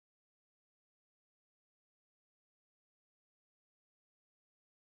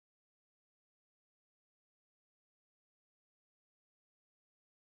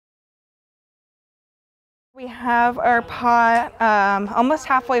We have our pot almost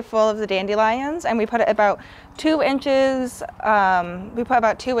halfway full of the dandelions, and we put about 2 inches. We put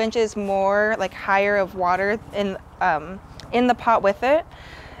about 2 inches more, like higher, of water in the pot with it.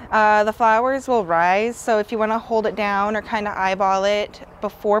 The flowers will rise, so if you want to hold it down or kind of eyeball it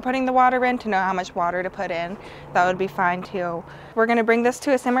before putting the water in to know how much water to put in, that would be fine too. We're going to bring this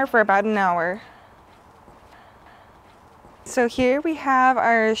to a simmer for about an hour. So here we have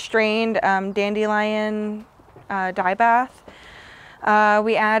our strained dandelion dye bath.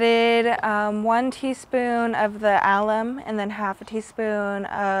 We added 1 teaspoon of the alum and then half a teaspoon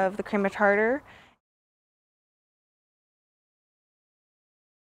of the cream of tartar.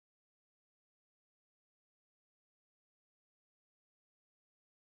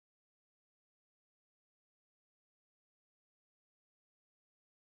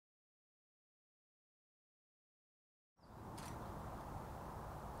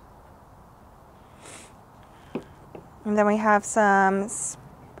 And then we have some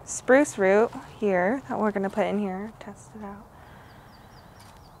spruce root here that we're going to put in here, test it out.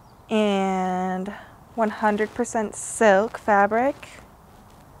 And 100% silk fabric.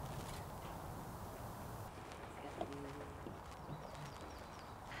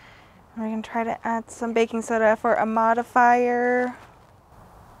 We're going to try to add some baking soda for a modifier.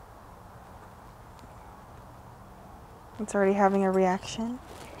 It's already having a reaction.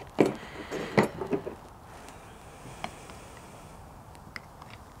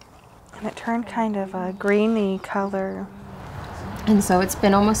 And it turned kind of a greeny color. And so it's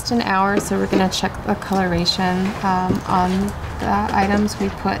been almost an hour, so we're going to check the coloration on the items we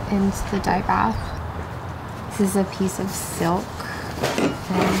put into the dye bath. This is a piece of silk,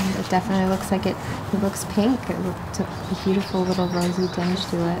 and it definitely looks like it looks pink. It's a beautiful little rosy tinge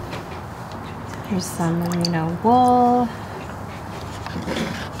to it. Here's some merino wool.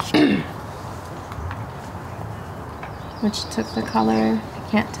 Which took the color.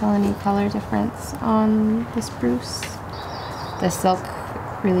 Can't tell any color difference on the spruce. The silk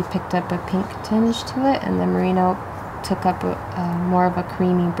really picked up a pink tinge to it, and the merino took up more of a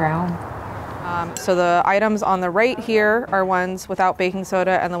creamy brown. So the items on the right here are ones without baking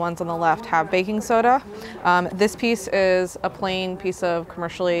soda, and the ones on the left have baking soda. This piece is a plain piece of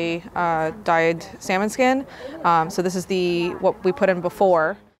commercially dyed salmon skin. So this is what we put in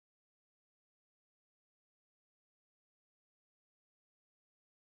before.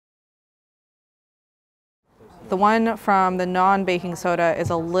 The one from the non-baking soda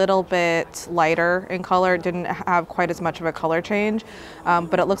is a little bit lighter in color. It didn't have quite as much of a color change,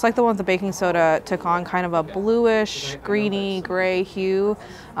 but it looks like the one with the baking soda took on kind of a bluish, greeny, gray hue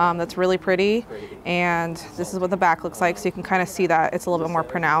that's really pretty. And this is what the back looks like, so you can kind of see that it's a little bit more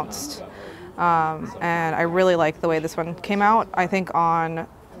pronounced. And I really like the way this one came out. I think on,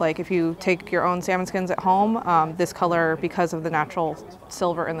 like, if you take your own salmon skins at home, this color, because of the natural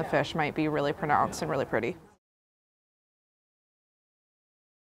silver in the fish, might be really pronounced and really pretty.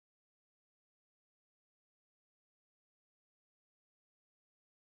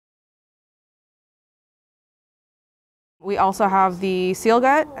 We also have the seal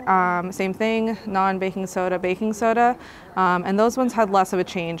gut, same thing, non-baking soda, baking soda, and those ones had less of a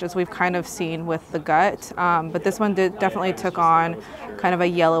change, as we've kind of seen with the gut, but this one definitely took on kind of a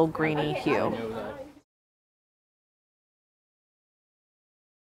yellow-greeny hue.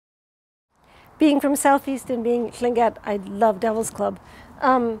 Being from Southeast and being Tlingit, I love Devil's Club.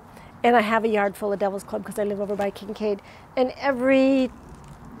 And I have a yard full of Devil's Club because I live over by Kincaid. And every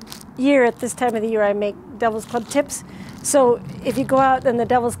year at this time of the year I make Devil's Club tips. So if you go out and the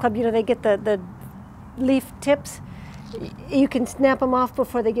Devil's Club, you know, they get the leaf tips. You can snap them off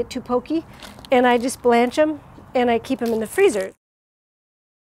before they get too pokey. And I just blanch them and I keep them in the freezer.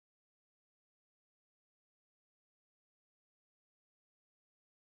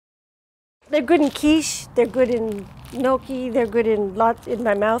 They're good in quiche, they're good in gnocchi, they're good in lots in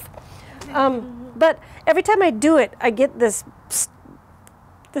my mouth. But every time I do it, I get the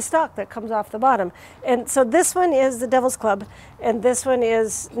stalk that comes off the bottom. And so this one is the Devil's Club, and this one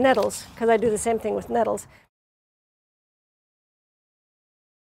is nettles, because I do the same thing with nettles.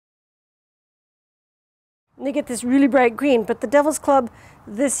 And they get this really bright green, but the Devil's Club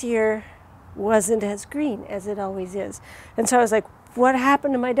this year wasn't as green as it always is. And so I was like, what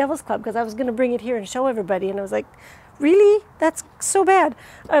happened to my Devil's Club? Because I was going to bring it here and show everybody, and I was like, really? That's so bad.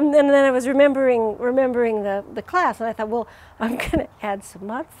 And then I was remembering the class, and I thought, well, I'm going to add some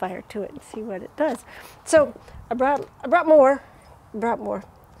modifier to it and see what it does. So I brought more.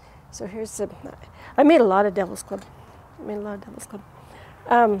 So here's some. I made a lot of Devil's Club.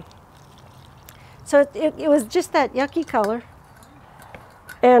 So it was just that yucky color,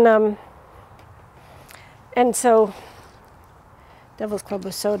 and And so, Devil's Club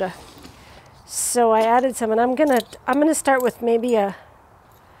with soda. So I added some, and I'm gonna start with maybe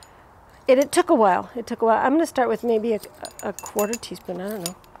it took a while. I'm gonna start with maybe a quarter teaspoon. I don't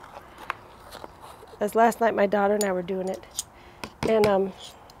know. As last night my daughter and I were doing it, and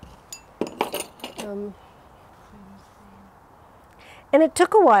it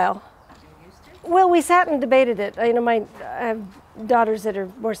took a while. Well, we sat and debated it. You know, I have daughters that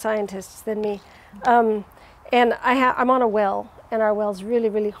are more scientists than me, and I'm on a well, and our well's really,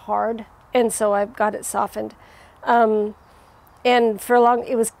 really hard, and so I've got it softened. And for a long,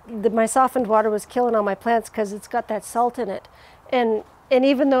 my softened water was killing all my plants because it's got that salt in it, and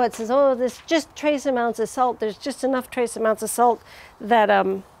even though it says, oh, there's just trace amounts of salt, there's just enough trace amounts of salt that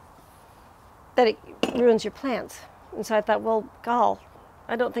that it ruins your plants. And so I thought, well, gall,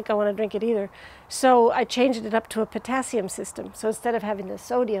 I don't think I want to drink it either. So I changed it up to a potassium system. So instead of having the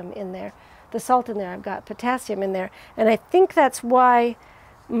sodium in there, the salt in there, I've got potassium in there. And I think that's why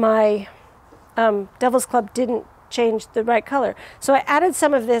my Devil's Club didn't change the right color. So I added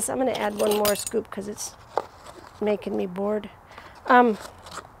some of this. I'm going to add one more scoop because it's making me bored.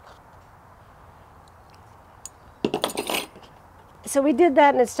 So we did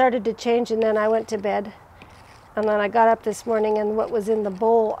that and it started to change, and then I went to bed. And then I got up this morning and what was in the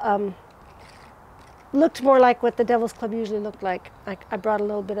bowl looked more like what the Devil's Club usually looked like. I brought a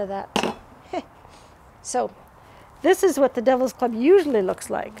little bit of that. So this is what the Devil's Club usually looks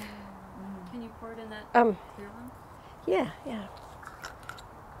like. Can you pour it in that clear one? Yeah.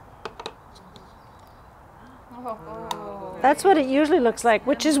 Oh. That's what it usually looks like,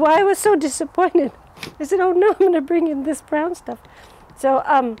 which is why I was so disappointed. I said, oh no, I'm going to bring in this brown stuff. So,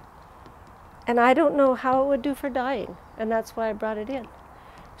 and I don't know how it would do for dyeing, and that's why I brought it in.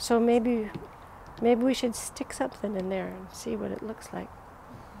 So maybe we should stick something in there and see what it looks like.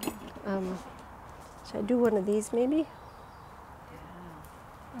 Should I do one of these maybe?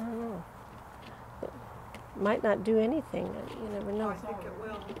 I don't know. It might not do anything, you never know. I think it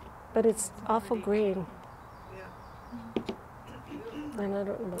will. But it's awful green. Yeah. And I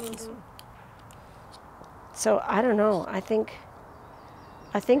don't know about this one. So I don't know. I think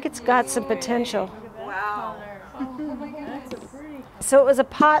it's got some potential. Wow. So it was a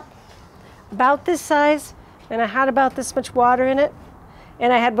pot about this size, and I had about this much water in it,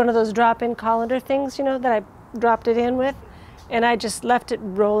 and I had one of those drop-in colander things, you know, that I dropped it in with, and I just left it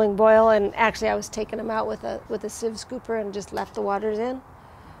rolling boil. And actually, I was taking them out with a sieve scooper and just left the waters in,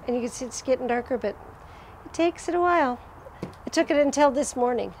 and you can see it's getting darker, but it takes it a while. It took it until this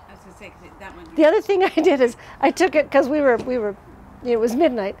morning. I was going to say, 'cause that one. The other thing I did is I took it because we were, it was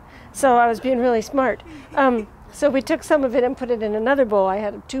midnight, so I was being really smart. So we took some of it and put it in another bowl. I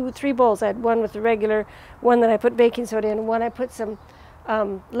had 3 bowls. I had one with the regular, one that I put baking soda in, and one I put some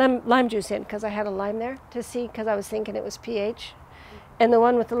lime juice in because I had a lime there to see, because I was thinking it was pH. And the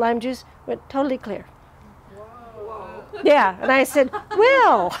one with the lime juice went totally clear. Whoa. Yeah, and I said,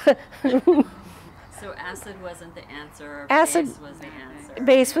 well. So acid wasn't the answer, Acid- base was the answer.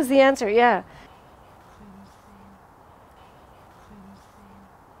 Base was the answer, yeah.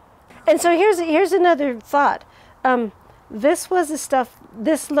 And so here's another thought. This was the stuff,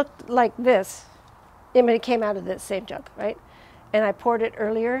 this looked like this. I mean, it came out of this same jug, right? And I poured it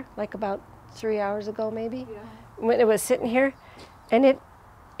earlier, like about 3 hours ago maybe, when it was sitting here. And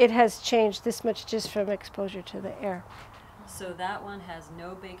it has changed this much just from exposure to the air. So that one has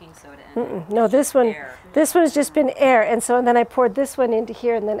no baking soda in it. No, this one Air. this one has just been air. And so and then I poured this one into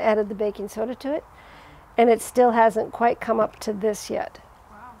here and then added the baking soda to it. And it still hasn't quite come up to this yet.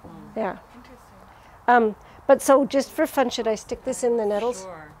 Wow. Yeah. Interesting. But so just for fun, should I stick this in the nettles?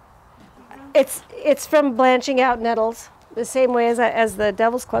 Sure. It's from blanching out nettles, the same way as the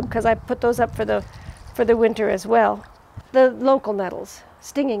Devil's Club, because I put those up for the winter as well. The local nettles,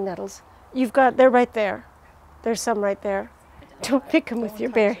 stinging nettles. They're right there. There's some right there. Don't pick them with your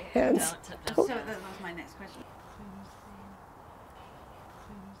bare hands. So that was my next question.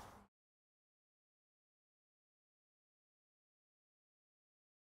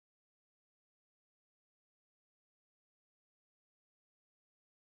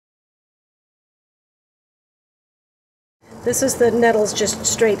 This is the nettles just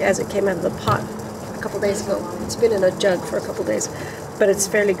straight as it came out of the pot a couple days ago. It's been in a jug for a couple days, but it's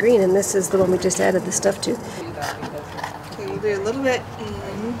fairly green, and this is the one we just added the stuff to. Okay, we'll do a little bit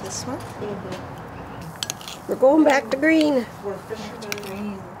in this one. We're going back to green. We're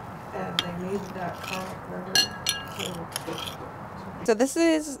fishermen and they need that current river. So this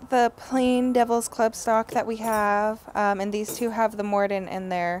is the plain Devil's Club stock that we have, and these two have the mordant in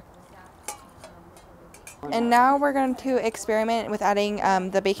there. And now we're going to experiment with adding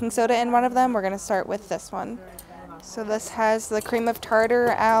the baking soda in one of them. We're going to start with this one. So this has the cream of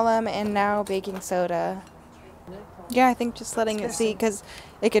tartar, alum, and now baking soda. Yeah, I think just letting it see, because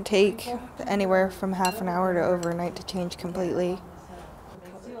it could take anywhere from half an hour to overnight to change completely.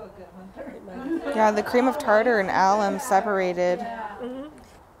 Yeah, the cream of tartar and alum separated.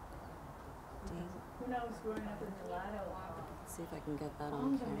 See if I can get that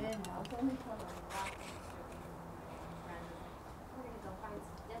on camera.